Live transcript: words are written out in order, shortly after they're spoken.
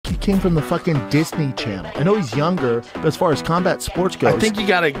came from the fucking Disney Channel. I know he's younger, but as far as combat sports goes... I think you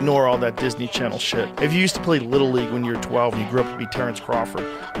gotta ignore all that Disney Channel shit. If you used to play Little League when you were 12 and you grew up to be Terrence Crawford,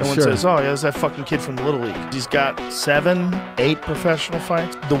 no one says, oh, yeah, there's that fucking kid from the Little League. He's got 7, 8 professional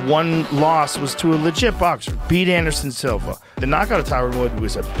fights. The one loss was to a legit boxer. Beat Anderson Silva. The knockout of Tyron Wood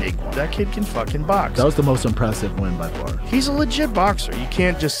was a big one. That kid can fucking box. That was the most impressive win by far. He's a legit boxer. You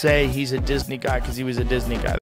can't just say he's a Disney guy because he was a Disney guy.